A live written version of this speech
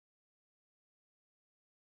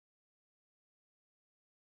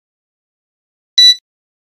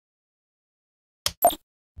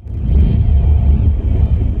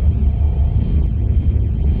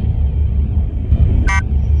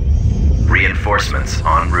Reinforcements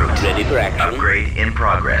en route. Ready for action. Upgrade in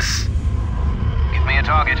progress. Give me a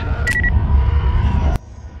target.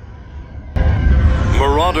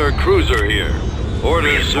 Marauder cruiser here.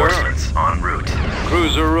 Orders, sir. Reinforcements en route.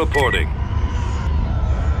 Cruiser reporting.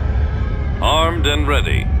 Armed and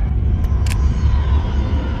ready.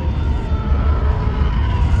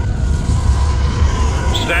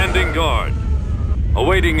 Standing guard.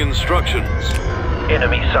 Awaiting instructions.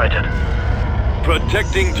 Enemy sighted.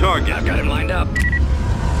 Protecting target. I've got him lined up.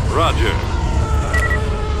 Roger.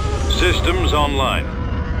 Systems online.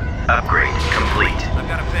 Upgrade complete. I've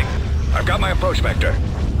got a ping. I've got my approach vector.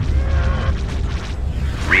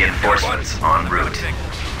 Reinforcements en route.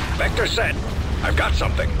 Vector set. I've got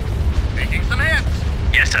something. Taking some hits.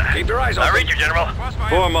 Yes, sir. Keep your eyes open. I read you, General.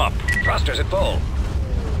 Form up. Thrusters at full.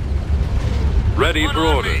 Ready One for on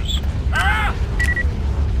me. orders. Ah!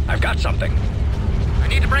 I've got something. I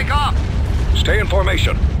need to break off. Stay in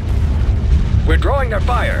formation. We're drawing their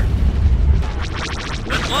fire.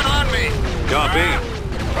 There's one on me. Copy.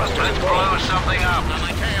 Thrusters at full. Blow something up on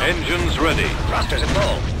my tail. Engines ready. Thrusters at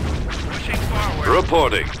full. Pushing forward.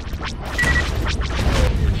 Reporting.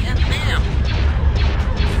 Can't see him.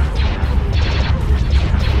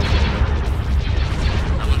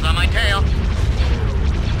 Someone's on my tail.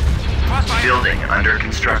 Crossfire. Building under I've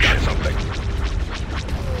construction. got something.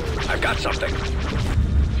 I've got something.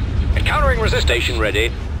 Encountering resistance. Station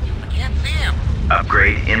ready. I can't see him.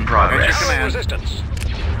 Upgrade in progress. Encountering resistance.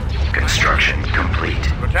 Construction complete.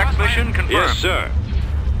 Protect mission confirmed. Yes, sir.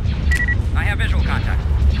 I have visual contact.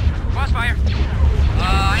 Crossfire.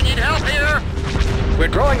 I need help here. We're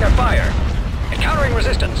drawing their fire. Encountering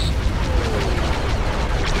resistance.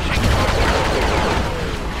 Pushing forward.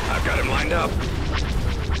 I've got him lined up.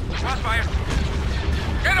 Crossfire.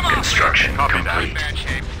 Get him off. Construction Not complete. in bad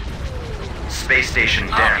shape. Space station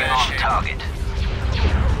On damaged. target.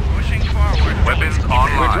 Pushing forward. Weapons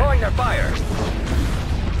online. We're drawing their fire.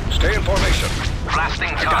 Stay in formation. Blasting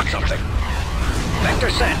I've got something. Vector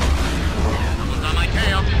set. Someone's on my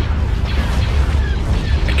tail.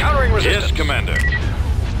 Encountering resistance. Yes, Commander. Can't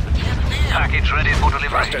see him. Package ready for delivery.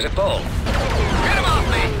 Thrusters at full. Get him off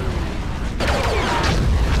me.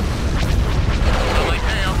 On my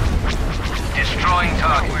tail. Destroying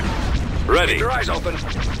target. Ready. Keep your eyes open.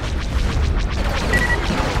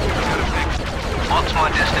 What's my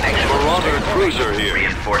destination? Marauder cruiser here.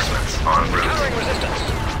 Reinforcements en route. Encountering resistance.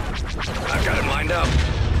 I've got him lined up.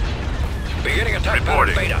 Beginning attack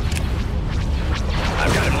Reporting. pattern beta.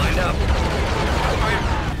 I've got him lined up.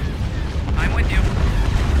 I'm with you.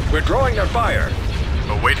 We're drawing their fire.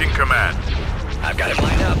 Awaiting command. I've got him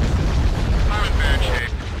lined up. I'm in bad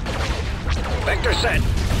shape. Vector set.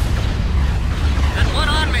 There's one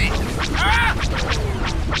on me. Ah!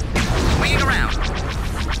 Swinging around.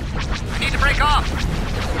 I need to break off.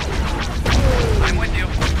 I'm with you.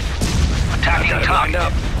 Attacking target. Lined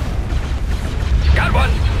up. Got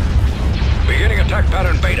one. Beginning attack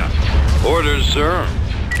pattern beta. Orders, sir.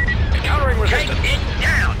 Encountering Take resistance. it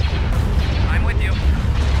down. I'm with you.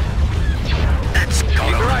 That's Keep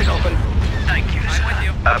your eyes open. Thank you, I'm with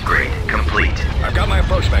you. Upgrade complete. I've got my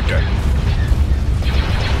approach vector.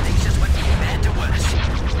 Things just went from bad to worse.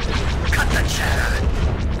 Cut the chatter.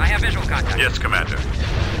 I have visual contact. Yes, Commander.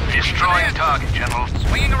 Destroying target, General.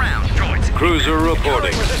 Swinging around. Droids. Cruiser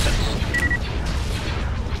reporting. Encountering resistance.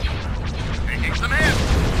 Taking some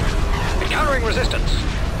hits. Encountering resistance.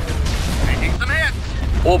 Taking some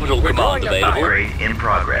hits. Orbital We're command drawing a available. Upgrade in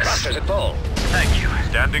progress. Thrusters at full. Thank you.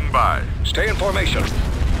 Standing by. Stay in formation.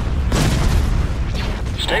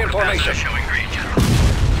 Stay in formation. Showing green, General.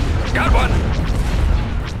 Got one.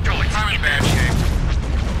 Droids. I'm in bad shape.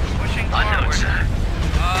 Pushing forward. sir.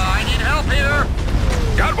 I need help here.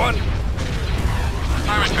 Got one.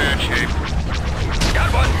 I'm in bad shape.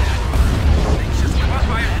 Got one. Things just went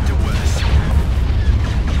from bad to worse.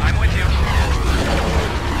 I'm with you.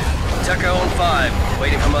 Tucker on 5,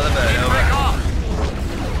 waiting for Mother Bird, Need to over. break off.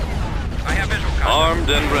 I have visual contact. Armed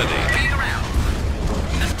and ready. Swinging around.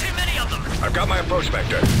 There's too many of them. I've got my approach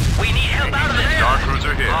vector. We need help out of this. Star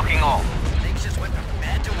cruiser here. Locking all. Things just went from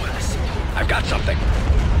bad to worse. I've got something.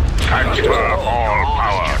 Transfer all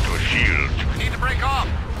power to shield. We need to break off.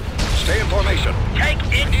 Stay in formation. Take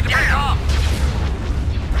it need to break off.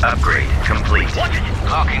 Upgrade complete.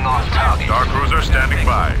 Locking off target. Star cruiser standing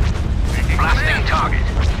by. Blasting target.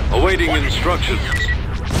 Awaiting instructions.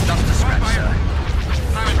 Just a scratch, sir.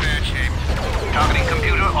 I'm in bad shape. Targeting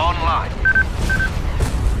computer online.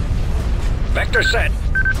 Vector set.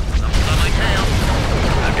 Someone's on my tail.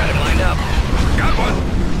 I've got him lined up. Got one.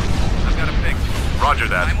 I've got a ping. Roger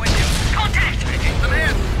that. I'm with you. Contact! Taking some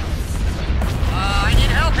hits. I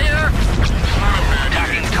need help here. I'm in bad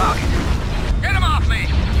Attacking shape. target.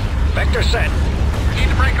 Vector set. Need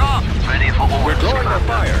to break off. Ready for orders. We're drawing their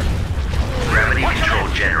fire. Gravity control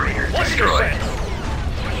generator Vector destroyed. set.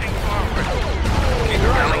 Pushing forward. Keep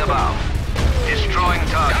your eyes Coming open. about. Destroying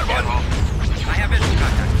target, Got one. General. I have visual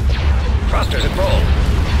contact. Thrusters at full.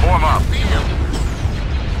 Form up.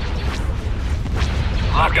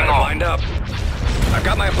 I've got it off. lined up. I've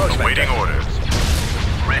got my approach Awaiting vector. orders.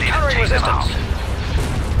 Ready to Countering take them resistance.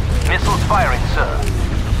 out. Missiles firing, sir.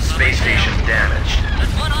 Space station damaged.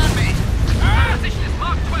 There's one on me. Position is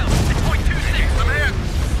Mark 12 at .26. I'm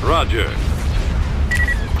in. Roger.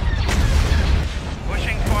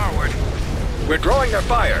 Pushing forward. We're drawing their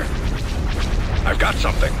fire. I've got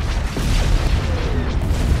something.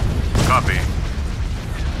 Copy.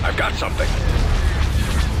 I've got something.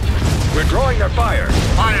 We're drawing their fire.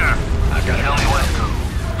 Fire. I've got it Tell me lined what up. to do.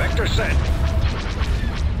 Vector set.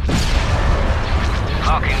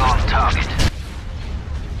 Locking on target.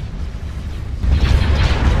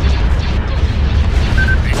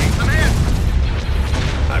 Taking them in.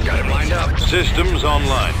 I've got him lined up. Systems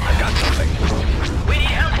online. I've got something. We need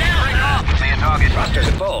help now. Break off. Give me a target. Thrusters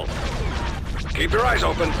at full. Keep your eyes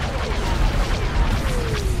open.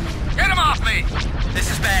 Get him off me. This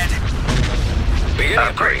is bad. Beginning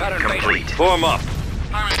attack Upgrade pattern beta. complete. Form up.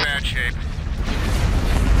 I'm in bad shape.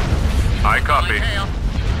 I copy. Tail.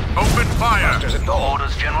 Open fire. Thrusters at full.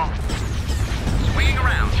 Orders, General. Swinging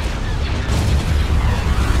around.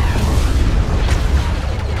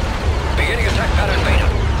 Beginning attack pattern beta.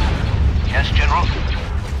 Yes, General.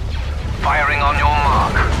 Firing on your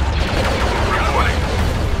mark. Convoy.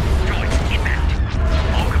 Droids, inbound.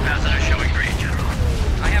 All capacitor showing green, General.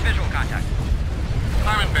 I have visual contact.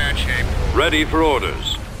 I'm in bad shape. Ready for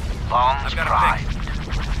orders. Bombs I've got a primed.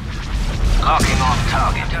 Locking on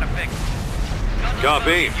target. Got a fix.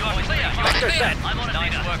 Copy. Vector set. I'm on a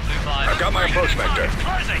nice work, Blue 5. I've got my approach vector.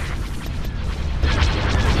 Closing.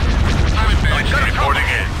 I'm in bad shape. Reporting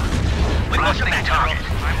in. Blasting target.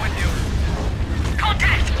 I'm with you.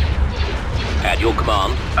 Contact! At your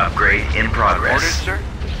command. Upgrade in progress. sir.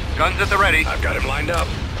 Guns at the ready. I've got him lined up.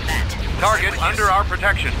 Target under our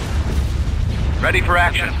protection. Ready for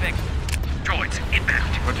action. Droids,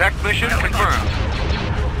 inbound. Protect mission confirmed.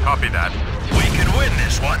 Copy that. We can win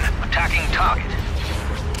this one. Attacking target.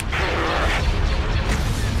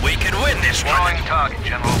 We can win this one. Drawing target,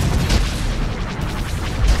 General.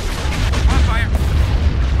 Fire.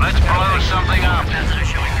 Let's blow something up.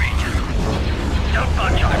 Showing green, General. Don't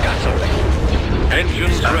budge on. I've got something.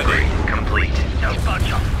 Engines ready. Upgrade complete. Don't budge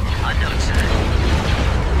on. Unknown, sir.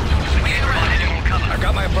 Swinging around. Cover. I've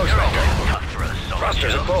got my approach vector. Tough for a soft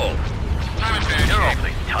Thrusters shell. at full. I'm in bad You're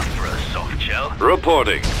awfully tough for a soft shell.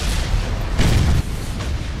 Reporting.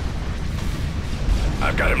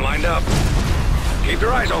 I've got him lined up. Keep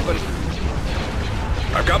your eyes open.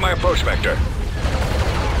 I've got my approach vector.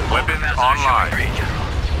 Weapons online. I've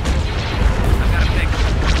got a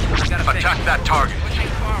fix. I've got a fix. Attack that target. Pushing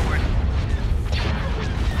forward.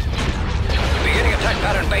 Beginning attack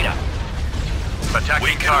pattern beta.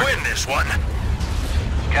 Attacking target. This one.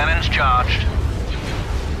 Cannons charged.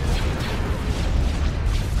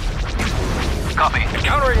 Copy.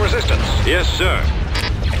 Encountering resistance. Yes, sir.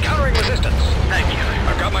 Encountering resistance. Thank you.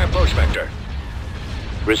 I've got my approach vector.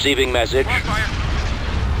 Receiving message. Fire.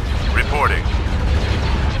 Reporting.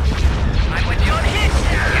 I'm with you on hit.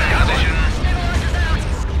 Vision.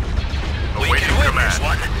 Awaiting command.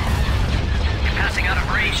 one. Passing out of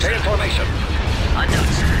range. Stay in formation. Unknown,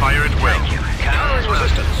 sir. Fire at will. Thank you. Encountering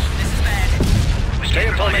resistance. This is bad. Stay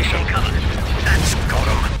in formation. Cover. That's got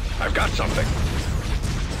him. I've got something.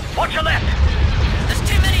 Watch your left. There's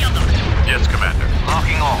too many of them. Yes, Commander.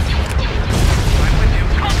 Locking on. I'm with you.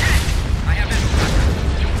 Contact. I have visual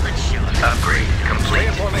contact. Let's show it. Upgrade Stay complete.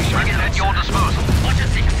 in formation. Bring it at your disposal. Watch a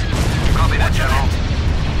 6. Copy that, General.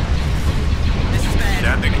 This is bad.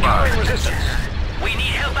 Standing Encountering by. resistance. We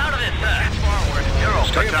need help out of this, sir. Forward. You're all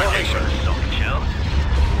Stay in formation. soft shell.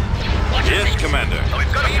 Watch a Yes, 6. Commander. Oh,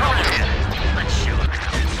 we've got a problem here. Let's show it.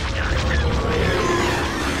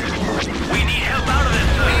 We need help out of this,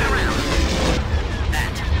 sir.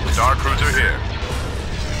 That. Star Cruiser here.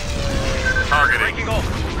 Targeting. Breaking off.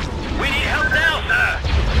 We need help now, sir.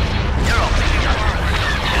 You're all picking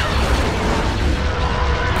up.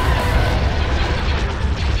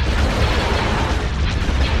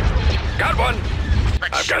 Got one.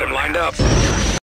 Let's I've show got him it. lined up.